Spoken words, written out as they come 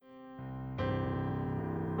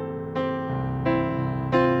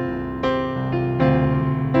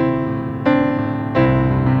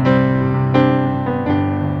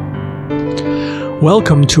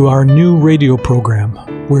Welcome to our new radio program,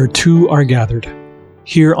 Where Two Are Gathered,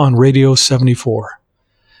 here on Radio 74.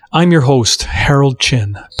 I'm your host, Harold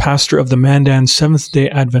Chin, pastor of the Mandan Seventh-day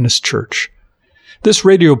Adventist Church. This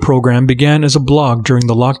radio program began as a blog during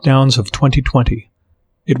the lockdowns of 2020.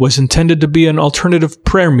 It was intended to be an alternative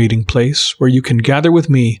prayer meeting place where you can gather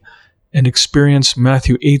with me and experience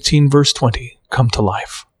Matthew 18, verse 20, come to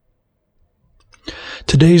life.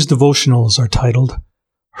 Today's devotionals are titled,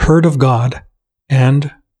 Heard of God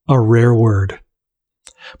and A Rare Word.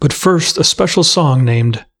 But first, a special song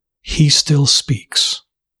named He Still Speaks.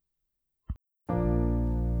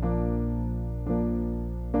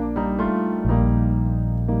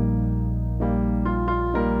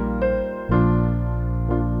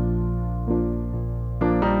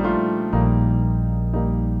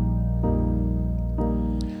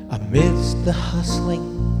 Amidst the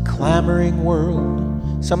hustling, clamoring world,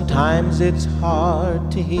 sometimes it's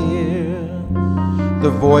hard to hear the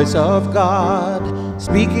voice of God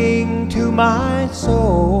speaking to my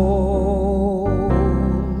soul.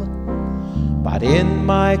 But in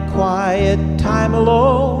my quiet time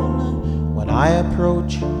alone, when I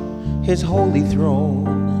approach His holy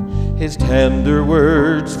throne, His tender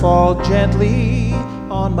words fall gently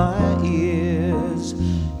on my ears.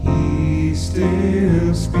 He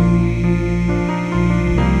still speaks.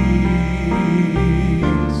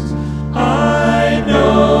 I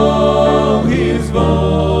know His voice,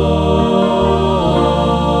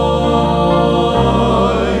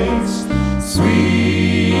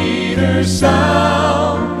 sweeter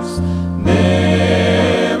sounds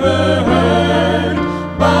never heard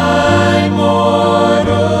by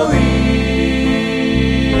mortal ears.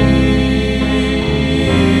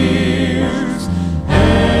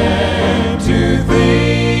 And to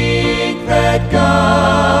think that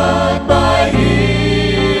God by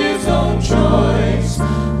His own choice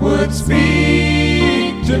would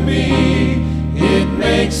speak to me, it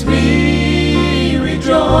makes me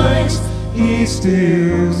rejoice. He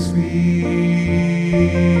still speaks.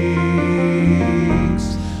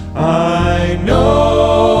 I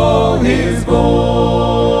know His voice.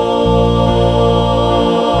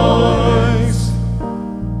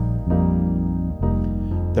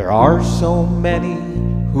 There are so many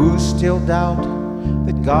who still doubt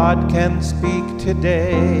that God can speak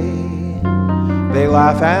today. They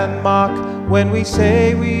laugh and mock when we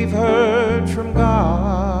say we've heard from God.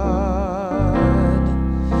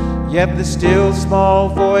 Yet the still small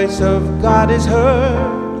voice of God is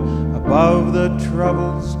heard above the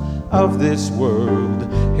troubles of this world.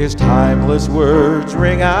 His timeless words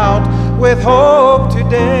ring out with hope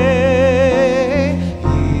today.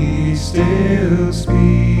 He still speaks.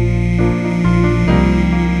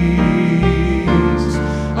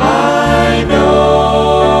 I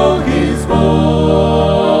know His voice,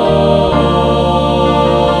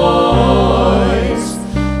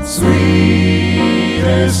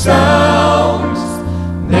 sweeter sounds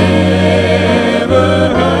never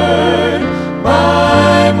heard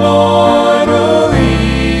by mortal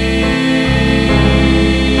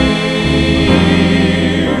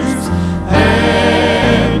ears.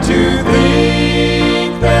 And to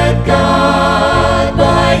think that God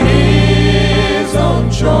by His own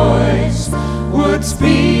choice would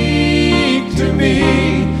speak to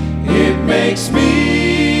me, it makes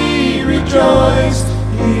me rejoice.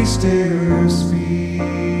 He still speaks.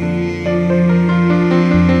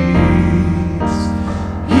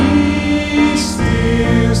 He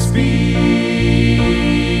still speaks.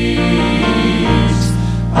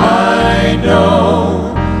 I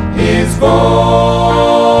know His voice.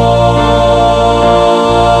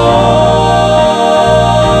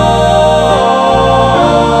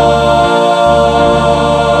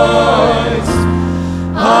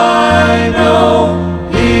 I know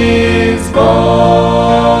His voice.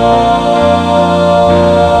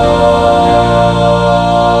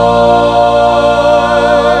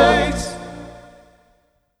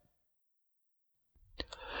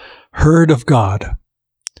 Heard of God.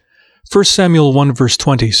 1 Samuel 1 verse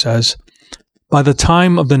 20 says, By the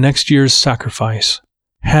time of the next year's sacrifice,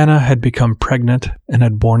 Hannah had become pregnant and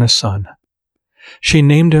had borne a son. She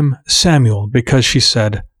named him Samuel because she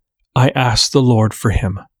said, I asked the Lord for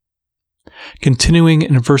him. Continuing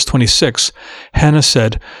in verse 26, Hannah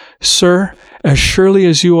said, Sir, as surely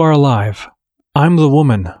as you are alive, I'm the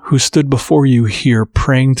woman who stood before you here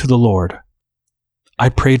praying to the Lord. I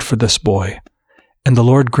prayed for this boy, and the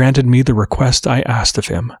Lord granted me the request I asked of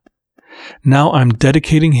him. Now I'm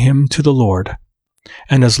dedicating him to the Lord,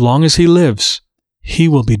 and as long as he lives, he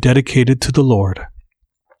will be dedicated to the Lord.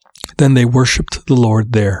 Then they worshipped the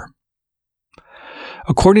Lord there.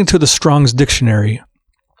 According to the Strong's Dictionary,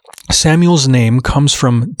 Samuel's name comes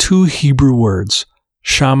from two Hebrew words,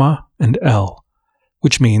 Shammah and El,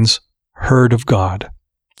 which means heard of God.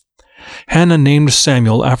 Hannah named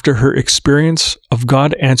Samuel after her experience of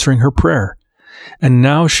God answering her prayer, and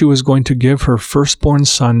now she was going to give her firstborn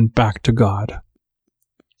son back to God.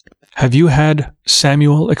 Have you had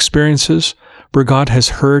Samuel experiences where God has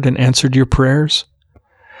heard and answered your prayers?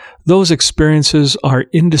 Those experiences are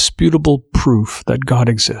indisputable proof that God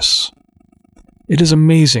exists. It is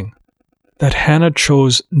amazing that Hannah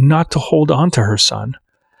chose not to hold on to her son,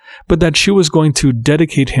 but that she was going to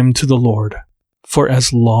dedicate him to the Lord for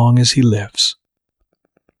as long as he lives.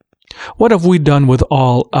 What have we done with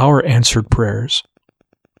all our answered prayers?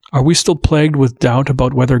 Are we still plagued with doubt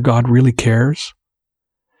about whether God really cares?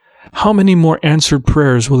 How many more answered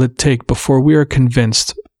prayers will it take before we are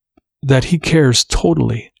convinced that he cares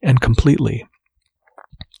totally and completely?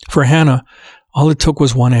 For Hannah, all it took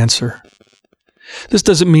was one answer. This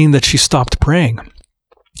doesn't mean that she stopped praying.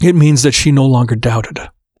 It means that she no longer doubted.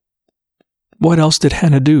 What else did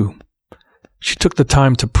Hannah do? She took the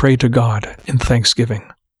time to pray to God in thanksgiving.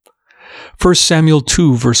 1 Samuel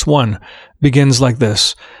 2 verse 1 begins like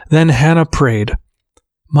this. Then Hannah prayed,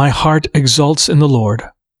 "My heart exults in the Lord.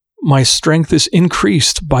 My strength is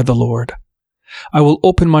increased by the Lord. I will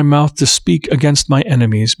open my mouth to speak against my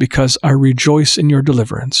enemies because I rejoice in your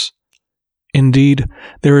deliverance. Indeed,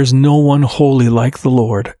 there is no one holy like the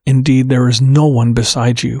Lord. Indeed, there is no one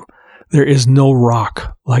beside you. There is no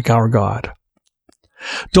rock like our God."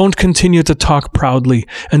 Don't continue to talk proudly,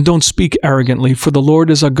 and don't speak arrogantly, for the Lord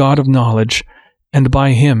is a God of knowledge, and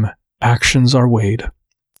by him actions are weighed.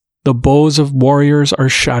 The bows of warriors are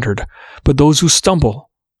shattered, but those who stumble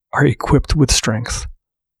are equipped with strength.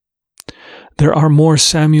 There are more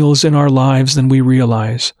Samuels in our lives than we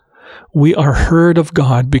realize. We are heard of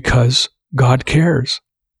God because God cares.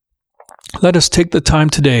 Let us take the time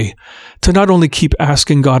today to not only keep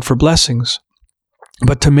asking God for blessings,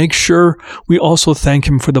 but to make sure we also thank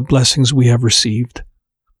him for the blessings we have received.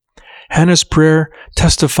 Hannah's prayer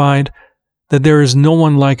testified that there is no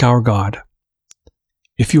one like our God.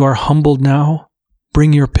 If you are humbled now,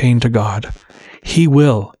 bring your pain to God. He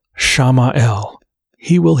will, Shammah El.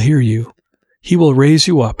 He will hear you. He will raise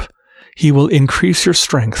you up. He will increase your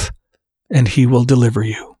strength, and he will deliver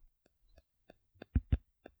you.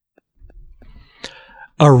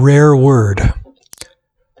 A rare word.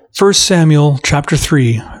 1 Samuel chapter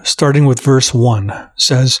 3, starting with verse 1,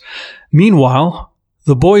 says, "Meanwhile,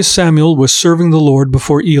 the boy Samuel was serving the Lord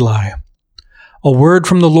before Eli. A word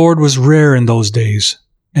from the Lord was rare in those days,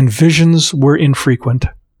 and visions were infrequent.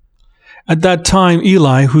 At that time,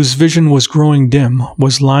 Eli, whose vision was growing dim,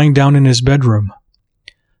 was lying down in his bedroom.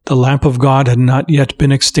 The lamp of God had not yet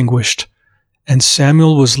been extinguished, and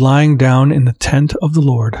Samuel was lying down in the tent of the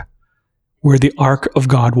Lord, where the ark of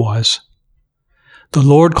God was. The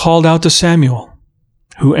Lord called out to Samuel,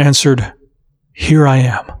 who answered, 'Here I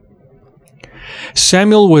am.'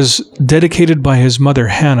 Samuel was dedicated by his mother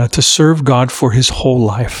Hannah to serve God for his whole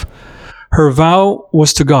life. Her vow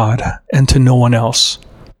was to God and to no one else.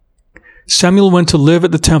 Samuel went to live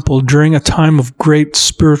at the temple during a time of great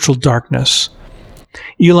spiritual darkness.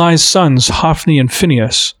 Eli's sons, Hophni and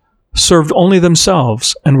Phinehas, served only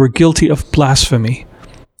themselves and were guilty of blasphemy,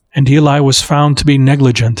 and Eli was found to be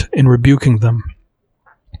negligent in rebuking them.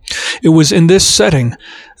 It was in this setting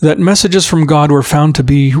that messages from God were found to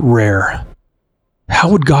be rare. How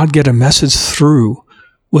would God get a message through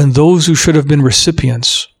when those who should have been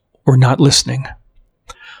recipients were not listening?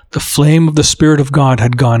 The flame of the Spirit of God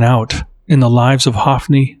had gone out in the lives of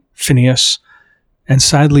Hophni, Phinehas, and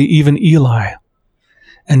sadly even Eli.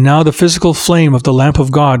 And now the physical flame of the lamp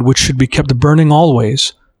of God, which should be kept burning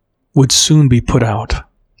always, would soon be put out.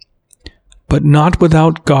 But not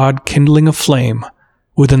without God kindling a flame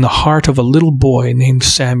within the heart of a little boy named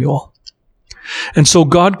Samuel. And so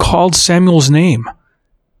God called Samuel's name,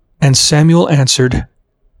 and Samuel answered,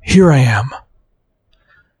 "Here I am."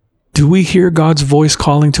 Do we hear God's voice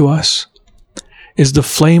calling to us? Is the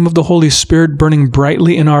flame of the Holy Spirit burning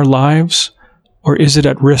brightly in our lives, or is it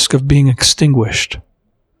at risk of being extinguished?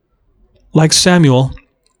 Like Samuel,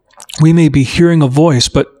 we may be hearing a voice,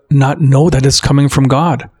 but not know that it's coming from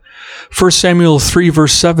God. 1 Samuel 3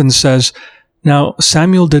 verse 7 says, "Now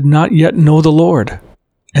Samuel did not yet know the Lord,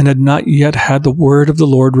 and had not yet had the word of the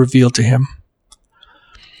Lord revealed to him."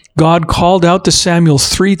 God called out to Samuel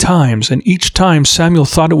 3 times, and each time Samuel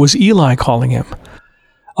thought it was Eli calling him.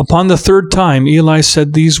 Upon the third time, Eli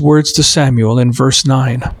said these words to Samuel in verse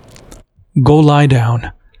 9, "Go lie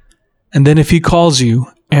down, and then if he calls you,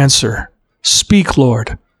 answer, 'Speak,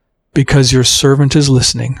 Lord, because your servant is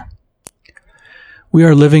listening.'" We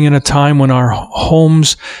are living in a time when our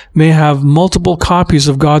homes may have multiple copies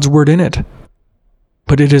of God's Word in it,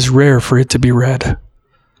 but it is rare for it to be read.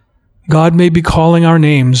 God may be calling our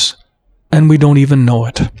names, and we don't even know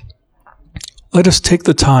it. Let us take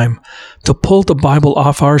the time to pull the Bible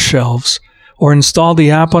off our shelves or install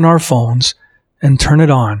the app on our phones and turn it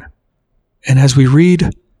on. And as we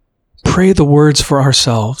read, pray the words for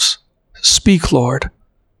ourselves. Speak, Lord,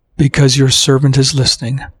 because your servant is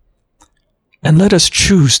listening. And let us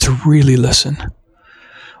choose to really listen.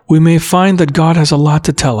 We may find that God has a lot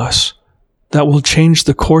to tell us that will change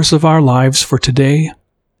the course of our lives for today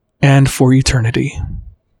and for eternity.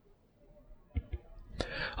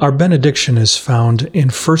 Our benediction is found in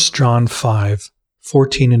 1 John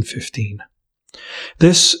 5:14 and 15.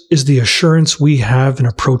 This is the assurance we have in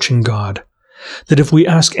approaching God, that if we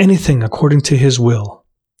ask anything according to His will,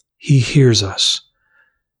 He hears us.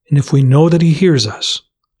 And if we know that He hears us,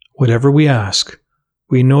 whatever we ask,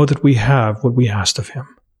 we know that we have what we asked of Him.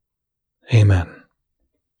 Amen.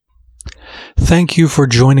 Thank you for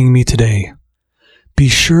joining me today. Be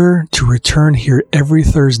sure to return here every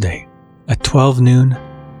Thursday at 12 noon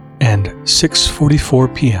and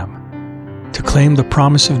 6:44 p.m. to claim the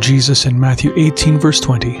promise of Jesus in Matthew 18, verse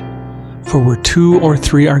 20. For where 2 or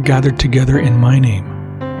 3 are gathered together in my name,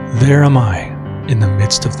 there am I in the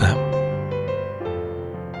midst of them.